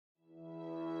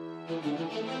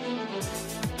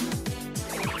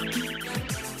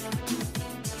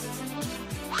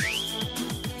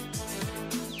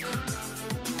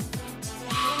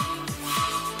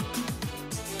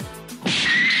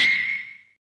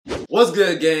What's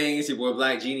good, gang? It's your boy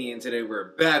Black Genie, and today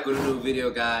we're back with a new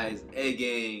video, guys. Hey,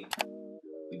 gang.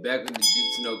 We back with the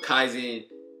Jujutsu Kaisen.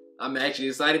 I'm actually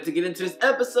excited to get into this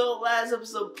episode. Last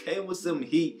episode came with some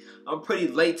heat. I'm pretty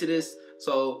late to this,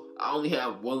 so I only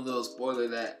have one little spoiler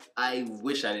that I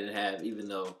wish I didn't have, even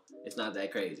though it's not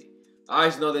that crazy. I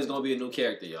always know there's going to be a new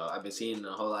character, y'all. I've been seeing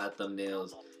a whole lot of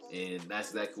thumbnails, and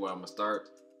that's exactly where I'm going to start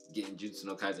getting Jujutsu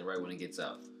Kaisen right when it gets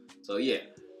out. So, yeah.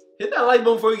 Hit that like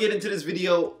button before we get into this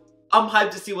video. I'm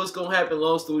hyped to see what's gonna happen.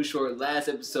 Long story short, last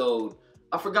episode,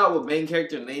 I forgot what main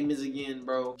character name is again,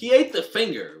 bro. He ate the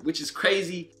finger, which is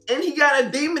crazy. And he got a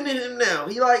demon in him now.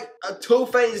 He like a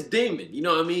two-faced demon, you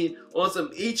know what I mean? On some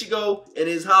Ichigo and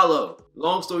his hollow.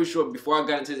 Long story short, before I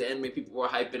got into the anime, people were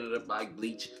hyping it up like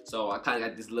Bleach. So I kind of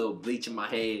got this little Bleach in my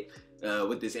head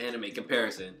with this anime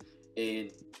comparison.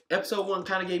 And episode 1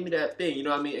 kind of gave me that thing, you know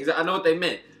what I mean? I know what they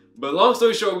meant. But long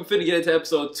story short, we finna get into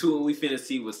episode 2 and we finna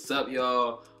see what's up,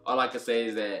 y'all. All I can say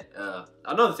is that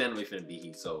I know this anime finna be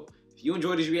heat, so if you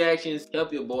enjoy these reactions,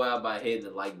 help your boy out by hitting the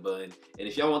like button. And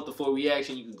if y'all want the full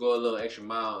reaction, you can go a little extra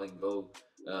mile and go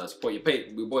support your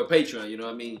boy Patreon, you know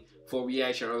what I mean? Full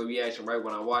reaction, early reaction right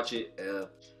when I watch it.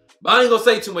 But I ain't gonna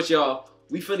say too much, y'all.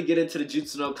 We finna get into the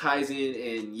Jujutsu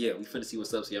Kaisen, and yeah, we finna see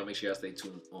what's up, so y'all make sure y'all stay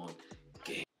tuned on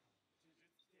game.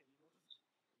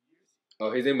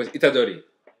 Oh, his name was Itadori.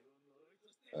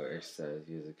 Oh, exercise,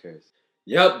 he was a curse.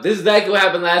 Yep, this is exactly what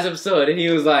happened last episode. And he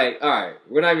was like, alright,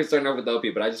 we're not even starting off with the OP,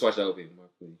 but I just watched the OP more,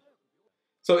 please.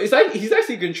 So it's like he's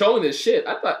actually controlling this shit.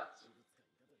 I thought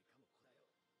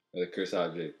the curse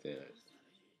object, yeah.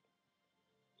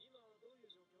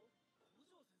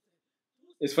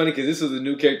 It's funny because this was a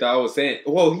new character I was saying.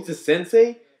 Whoa, he's a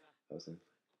sensei?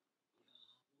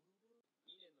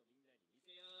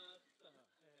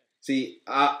 See,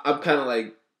 I'm kinda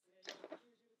like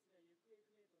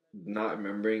not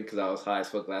remembering because I was high as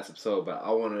fuck last episode, but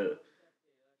I want to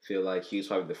feel like he was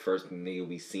probably the first nigga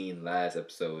we seen last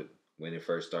episode when it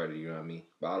first started, you know what I mean?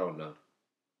 But I don't know.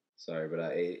 Sorry, but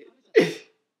I ate it.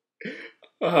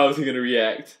 How is he gonna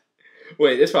react?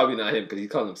 Wait, it's probably not him because he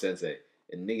called him sensei.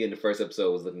 And nigga in the first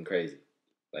episode was looking crazy.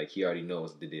 Like he already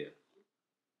knows the deal.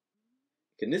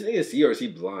 Can this nigga see or is he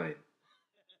blind?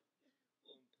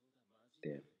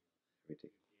 Damn.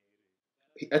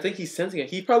 I think he's sensing it.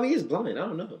 He probably is blind. I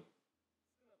don't know.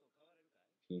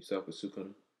 Can you stop with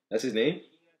Sukano? That's his name?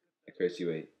 I curse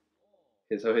you 8.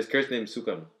 So his curse name is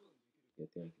Sukano. Yeah,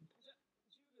 thank you.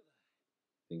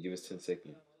 Then give us 10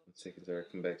 seconds. 10 seconds or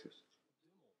I come back to us.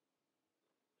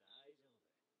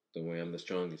 Don't worry, I'm the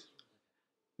strongest.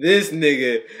 This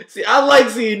nigga. See, I like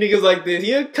seeing niggas like this.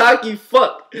 He a cocky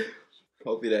fuck.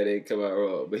 Hopefully that didn't come out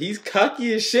wrong. But he's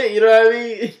cocky as shit, you know what I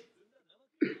mean?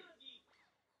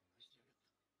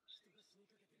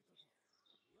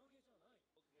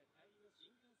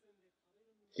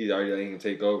 He's already letting him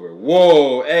take over.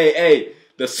 Whoa, hey,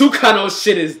 the Sukano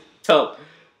shit is tough.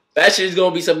 That shit is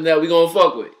gonna be something that we gonna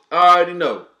fuck with. I already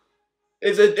know.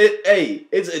 It's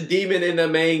a demon in the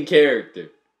main character.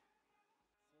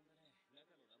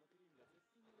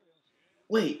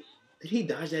 Wait, did he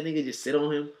dodge that nigga just sit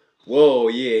on him? Whoa,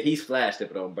 yeah, he's flash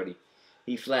stepping on, buddy.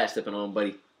 He flash stepping on,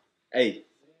 buddy. Hey,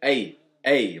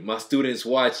 my student's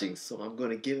watching, so I'm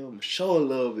gonna give him a show a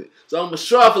little bit. So I'm gonna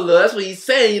show off a little. That's what he's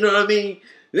saying, you know what I mean?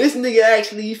 This nigga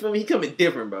actually, you feel me? He coming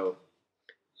different, bro.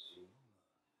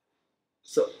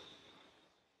 So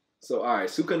alright,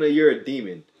 Sukano, you're a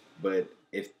demon. But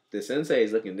if the sensei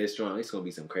is looking this strong, it's gonna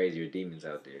be some crazier demons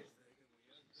out there.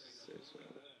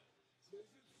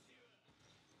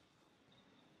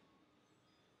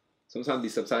 Sometimes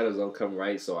these subtitles don't come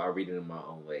right, so I read it in my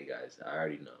own way, guys. I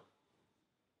already know.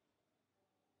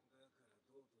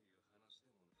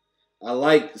 I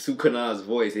like Sukana's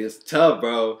voice. It's tough,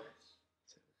 bro.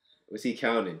 What's he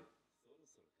counting?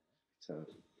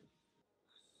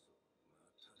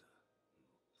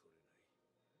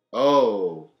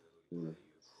 Oh.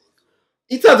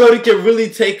 Itadori can really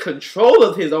take control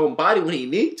of his own body when he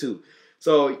need to.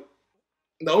 So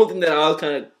the only thing that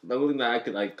I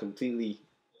could like completely,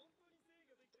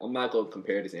 I'm not gonna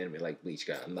compare this anime like Bleach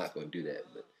guy. I'm not gonna do that.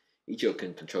 But Ichigo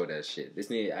can control that shit. This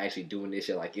nigga actually doing this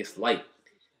shit like it's light.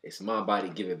 It's my body,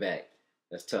 give it back.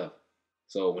 That's tough.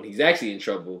 So when he's actually in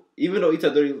trouble, even though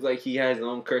Itadori looks like he has his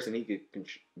own curse and he could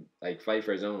like fight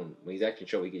for his own, when he's actually in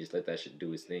trouble, he can just let that shit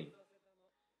do his thing.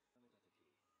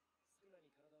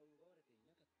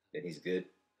 Then he's good.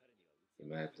 He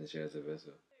might have to share as a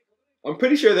vessel. I'm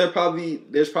pretty sure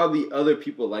there's probably other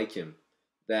people like him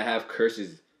that have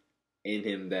curses in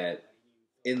them that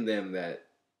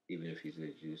even if he's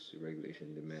just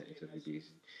regulation demand except for DC.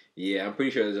 Yeah, I'm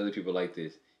pretty sure there's other people like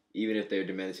this, even if they're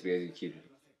demanded to be executed.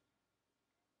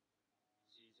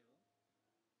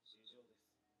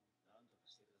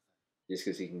 Just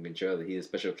because he can control it. He's a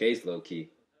special case, low key.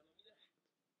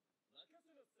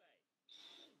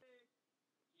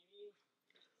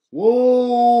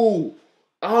 Whoa!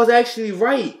 I was actually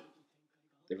right.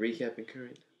 The recap and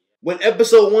current. When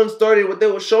episode 1 started, what they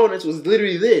were showing us was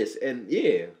literally this. And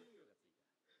yeah.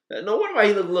 No wonder why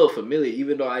he looked a little familiar,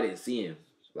 even though I didn't see him.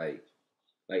 Like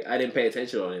I didn't pay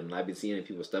attention on him, and I've been seeing it in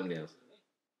people's thumbnails.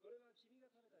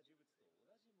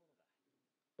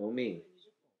 Oh me.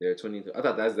 There are 22. I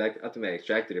thought I think they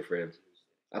extracted it for him.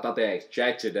 I thought they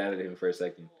extracted that out of him for a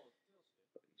second.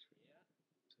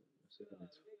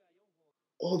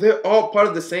 Oh, they're all part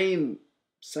of the same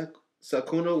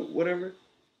Sukuna, whatever.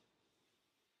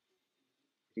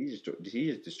 Did he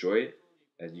just destroy it?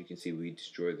 As you can see, we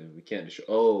destroyed them. We can't destroy.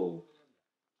 Oh,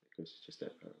 it's just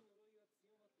that part.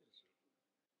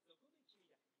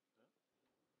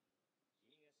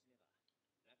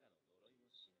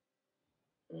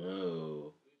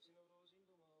 Oh.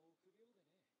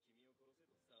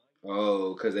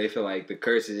 Oh, because they feel like the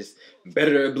curse is just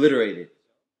better obliterated.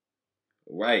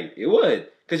 Right, it would,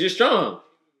 because you're strong.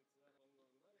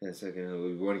 And second,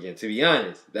 we won again. To be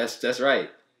honest, that's right.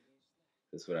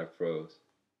 That's what I froze.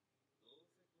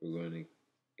 We're going to.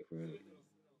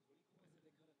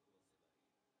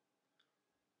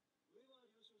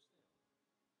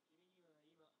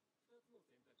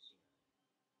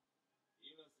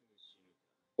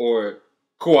 Or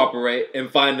cooperate and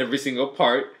find every single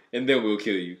part, and then we'll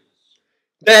kill you.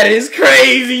 That is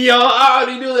crazy, y'all. I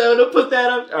already knew they were gonna put that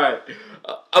up. All right,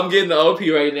 I'm getting the OP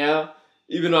right now,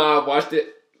 even though I watched it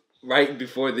right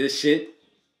before this shit.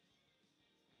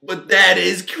 But that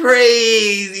is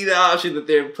crazy, the option that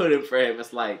they're putting for him.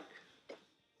 It's like,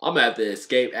 I'm gonna have to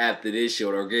escape after this shit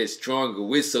or get stronger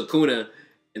with Sukuna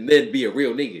and then be a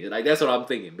real nigga. Like, that's what I'm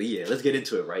thinking. But yeah, let's get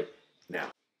into it right now.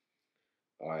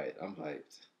 Alright, I'm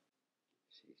hyped.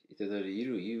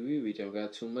 We don't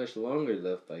got too much longer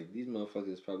left. Like, these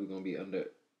motherfuckers probably gonna be under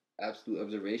absolute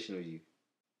observation of you.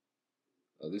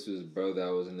 Oh, this was bro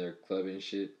that was in their club and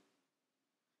shit.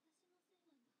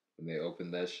 When they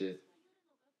opened that shit.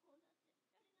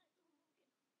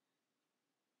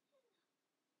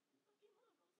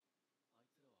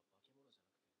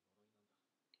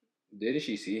 Didn't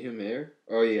she see him there?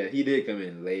 Oh yeah, he did come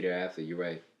in later after, you're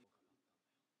right.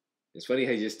 It's funny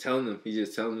how he's just telling them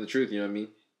the truth, you know what I mean?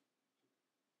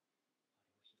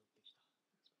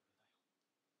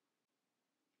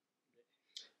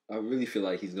 I really feel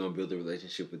like he's gonna build a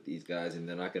relationship with these guys and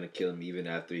they're not gonna kill him even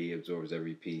after he absorbs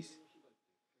every piece.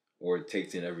 Or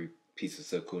takes in every piece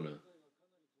of Sukuna.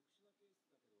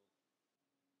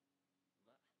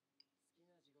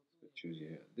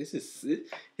 This is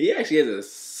he actually has a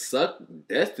suck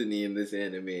destiny in this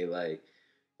anime. Like,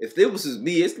 if this was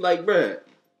me, it's like, bruh,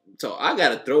 so I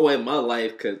gotta throw away my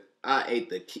life because I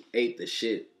ate the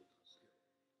shit,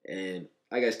 and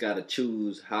I just gotta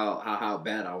choose how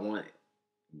bad I want it,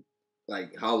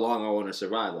 like how long I want to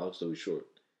survive. Long story short.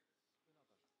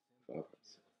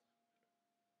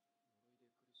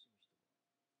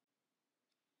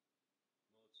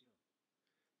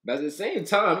 But at the same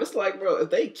time, it's like, bro, if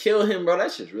they kill him, bro,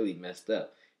 that's just really messed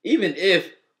up. Even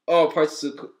if all parts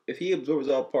of, if he absorbs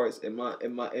all parts in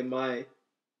my,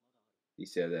 he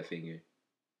said that finger.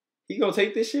 He gonna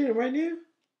take this shit right now?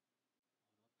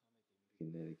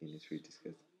 It's pretty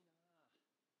disgusting.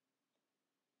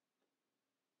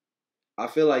 I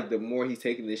feel like the more he's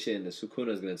taking this shit, and the Sukuna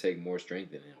is gonna take more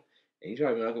strength in him, and he's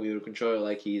probably not gonna be able to control it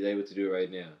like he's able to do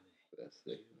right now. That's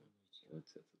the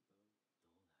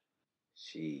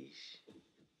sheesh,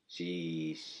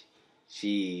 sheesh,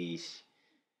 sheesh.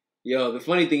 Yo, the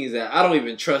funny thing is that I don't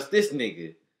even trust this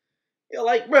nigga. Yo,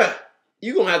 like, bruh,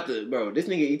 you gonna have to, bro. This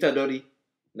nigga Itadori,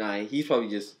 nah, he's probably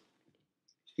just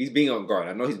he's being on guard.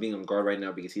 I know he's being on guard right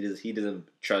now because he doesn't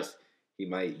trust he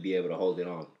might be able to hold it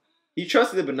on. He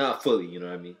trusted it, but not fully. You know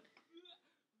what I mean?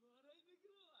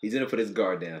 He's gonna put his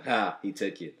guard down. Ha! He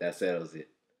took it. That settles it.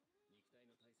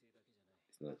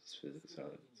 It's not just physical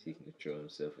solid. He can control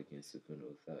himself against Sukuna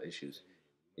without issues.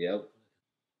 Yep.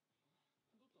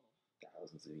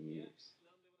 Thousands of years.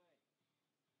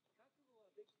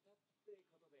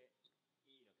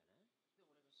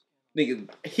 Nigga,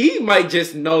 he might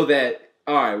just know that,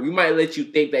 alright, we might let you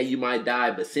think that you might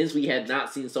die, but since we had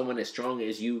not seen someone as strong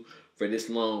as you for this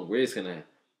long, we're just gonna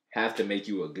have to make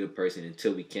you a good person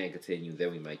until we can't continue.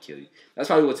 Then we might kill you. That's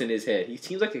probably what's in his head. He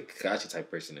seems like a Kakashi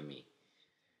type person to me.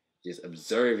 Just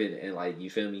observing and like, you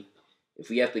feel me? If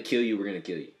we have to kill you, we're gonna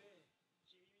kill you.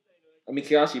 I mean,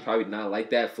 Kakashi probably not like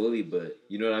that fully, but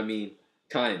you know what I mean?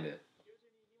 Kinda.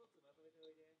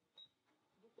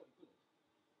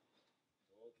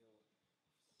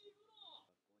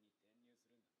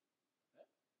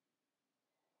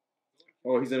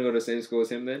 Oh, he's gonna go to the same school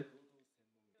as him then?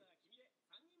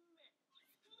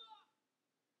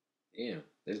 Damn,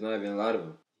 there's not even a lot of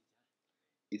them.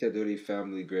 Itadori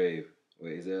family grave.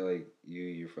 Wait, is that like you,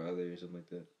 your father, or something like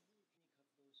that?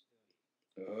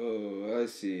 Oh, I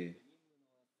see.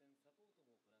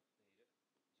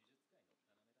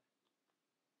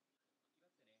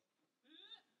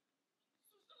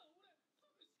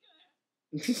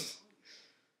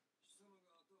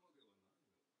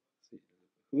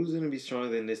 Who's gonna be stronger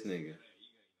than this nigga?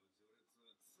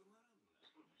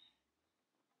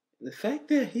 The fact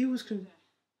that he was.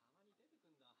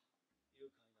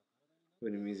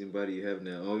 What amazing body you have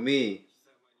now. Oh, me.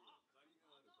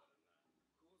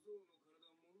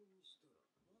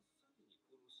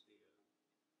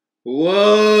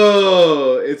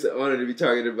 Whoa! It's an honor to be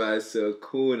targeted by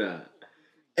Sukuna.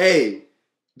 Hey,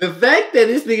 the fact that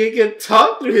this nigga can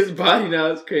talk through his body now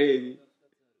is crazy.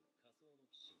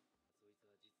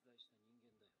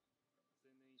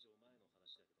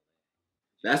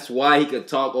 That's why he could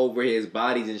talk over his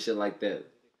bodies and shit like that.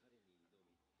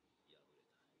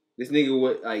 This nigga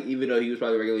would like, even though he was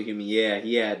probably a regular human, yeah,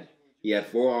 he had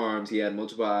 4 arms, he had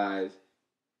multiple eyes.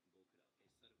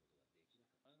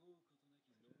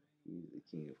 He's the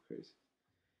king of curses.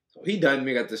 So he done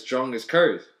got the strongest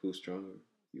curse. Who's stronger?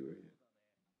 You or him?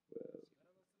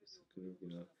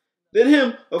 Well, than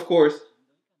him, of course.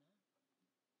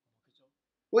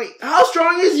 Wait, how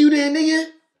strong is you then,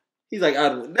 nigga? He's like,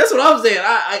 that's what I'm saying.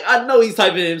 I know he's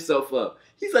typing himself up.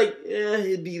 He's like, yeah,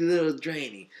 it'd be a little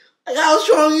draining. Like, how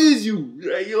strong is you?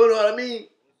 Like, you know what I mean?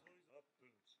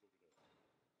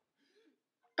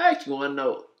 I actually want to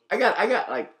know. I got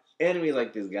like, anime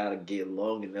like this gotta get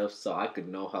long enough so I could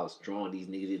know how strong these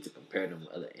niggas is to compare them with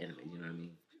other anime. You know what I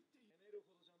mean?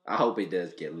 I hope it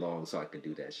does get long so I can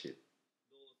do that shit.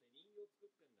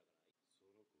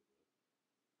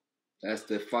 That's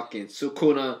the fucking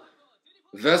Sukuna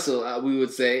vessel, we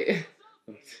would say.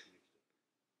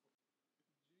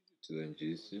 To the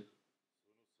Jujutsu.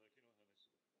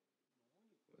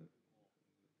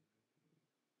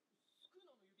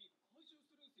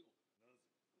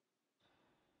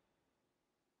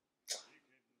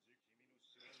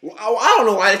 Well, I don't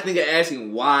know why this nigga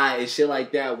asking why and shit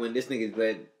like that when this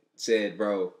nigga said,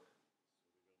 bro.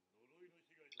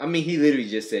 I mean, he literally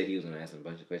just said he was gonna ask him a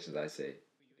bunch of questions. I say.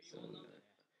 So,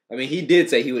 I mean, he did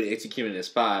say he would execute in a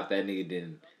spy if that nigga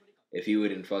didn't. If he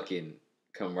wouldn't fucking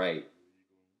come right.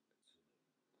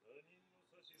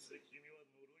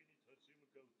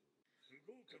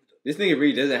 This nigga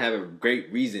really doesn't have a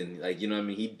great reason. Like, you know what I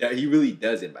mean? He really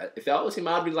doesn't. But if I was him,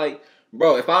 I'd be like,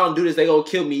 bro, if I don't do this, they gonna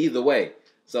kill me either way.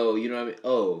 So, you know what I mean?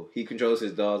 Oh, he controls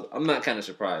his dolls. I'm not kind of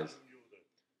surprised.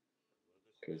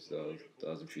 Curse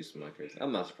dolls and trees my curse.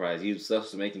 I'm not surprised. He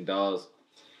was making dolls.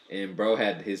 And bro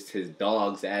had his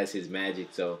dogs as his magic.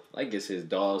 So, I guess his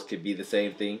dolls could be the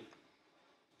same thing.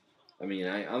 I mean,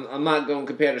 I'm not gonna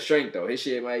compare the strength though. His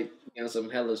shit might be on some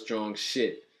hella strong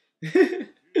shit.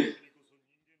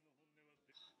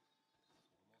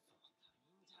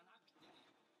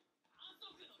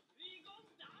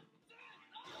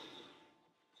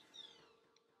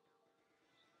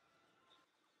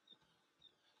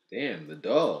 Damn, the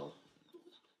doll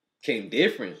came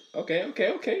different.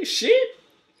 Okay. Shit.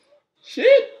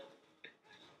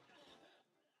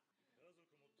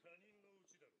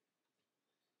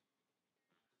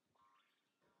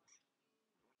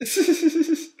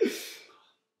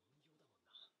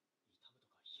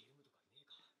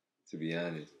 To be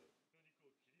honest,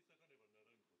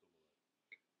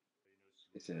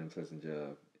 it's an unpleasant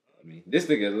job. I mean, this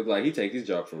nigga look like he take his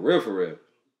job for real.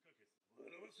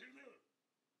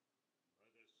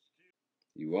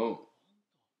 You won't.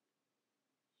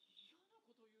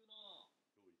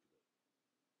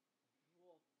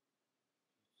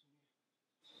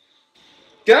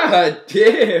 God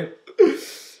damn.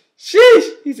 Sheesh.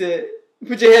 He said,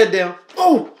 put your head down.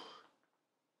 Oh.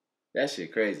 That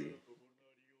shit crazy.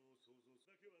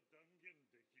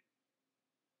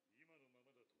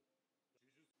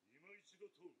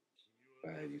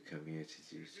 Why have you come here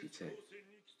to Jujutsu Tech?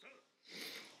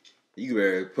 You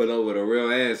better put up with a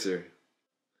real answer.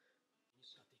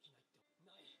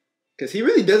 Because he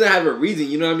really doesn't have a reason,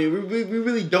 you know what I mean? We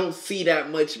really don't see that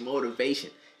much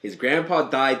motivation. His grandpa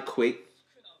died quick.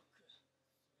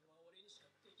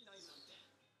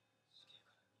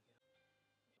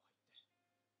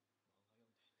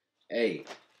 hey,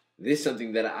 this is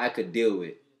something that I could deal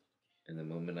with. And the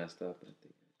moment I stop, I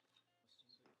think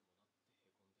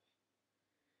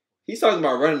he's talking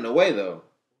about running away though.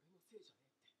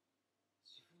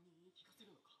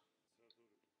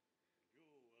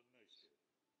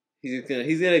 He's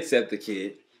gonna accept the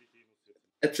kid.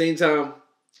 At the same time,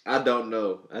 I don't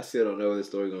know. I still don't know where the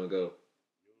story's gonna go.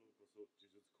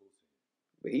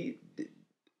 But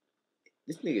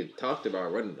this nigga talked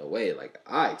about running away. Like,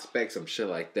 I expect some shit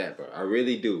like that, bro. I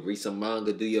really do. Read some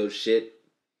manga, do your shit.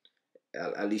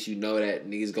 At least you know that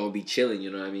niggas gonna be chilling,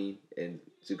 you know what I mean? And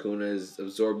Sukuna is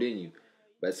absorbed in you.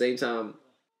 But at the same time,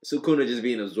 Sukuna just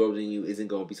being absorbed in you isn't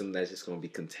gonna be something that's just gonna be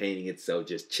containing itself,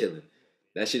 just chilling.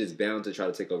 That shit is bound to try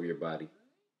to take over your body.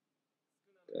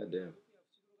 God damn.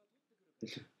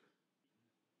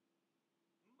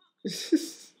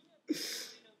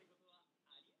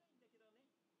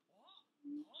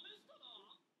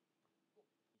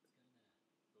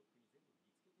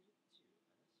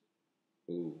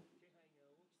 Ooh.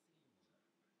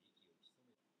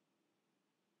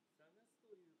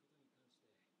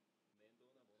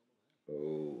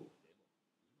 Oh.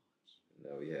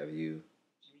 Now we have you.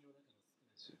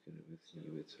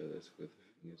 You would tell us with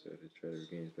you try to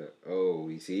regain his back. Oh,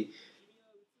 you see?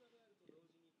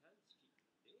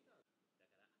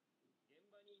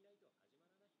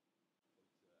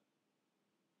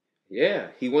 Yeah,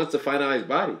 he wants to find out his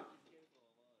body.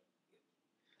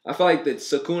 I feel like that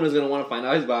Sukuna's gonna want to find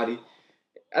out his body.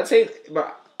 I'd say,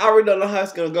 but I already don't know how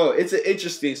it's gonna go. It's an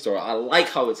interesting story. I like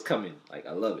how it's coming. Like,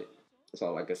 I love it. That's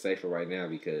all I can say for right now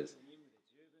because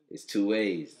it's two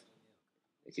ways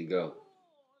it can go.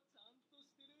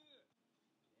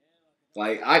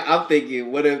 Like, I'm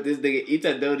thinking, what if this nigga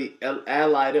Itadori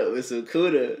allied up with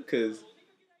Sukuna? Because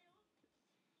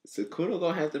Sukuna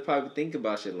gonna have to probably think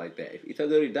about shit like that. If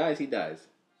Itadori dies, he dies.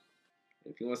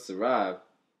 If he wants to survive,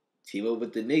 team up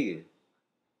with the nigga.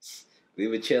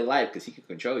 Live a chill life because he can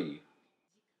control you.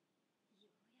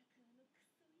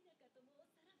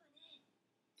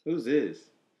 Who's this?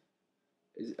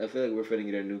 I feel like we're finna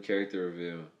get a new character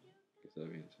reveal.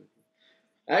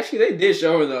 Actually, they did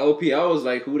show her in the OP. I was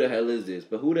like, who the hell is this?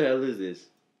 But who the hell is this?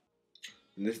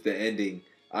 And this is the ending.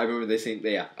 I remember they saying,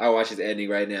 yeah, I watched this ending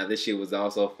right now. This shit was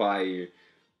also fire.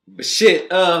 But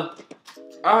shit, alright,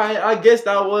 I guess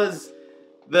that was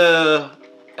the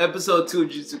episode 2 of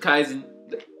Jujutsu Kaisen.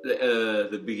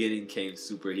 The beginning came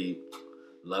super heat.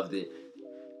 Loved it.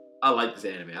 I like this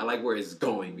anime. I like where it's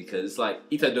going because it's like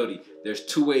Itadori. There's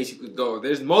two ways you could go.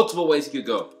 There's multiple ways you could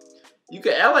go. You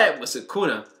could ally up with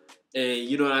Sukuna, and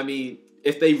you know what I mean?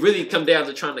 If they really come down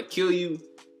to trying to kill you,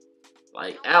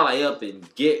 like, ally up and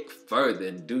get further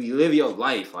and live your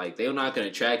life. Like, they're not gonna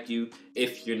track you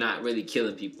if you're not really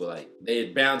killing people. Like,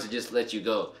 they're bound to just let you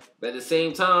go. But at the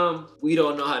same time, we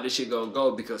don't know how this shit gonna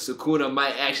go because Sukuna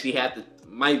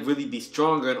might really be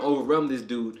stronger and overwhelm this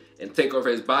dude and take over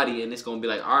his body, and it's gonna be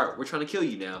like, alright, we're trying to kill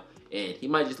you now. And he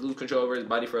might just lose control over his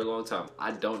body for a long time.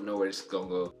 I don't know where this is gonna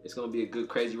go. It's gonna be a good,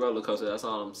 crazy roller coaster. That's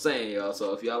all I'm saying, y'all.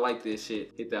 So if y'all like this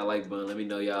shit, hit that like button. Let me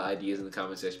know y'all ideas in the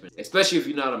comment section. Especially if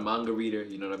you're not a manga reader,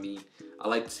 you know what I mean? I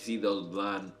like to see those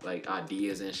blind, like,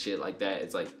 ideas and shit like that.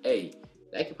 It's like, hey,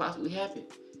 that could possibly happen.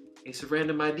 It's a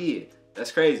random idea.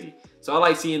 That's crazy. So I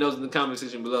like seeing those in the comment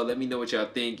section below. Let me know what y'all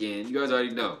think. And you guys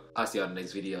already know. I'll see y'all in the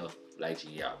next video. Like,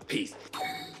 y'all. Peace.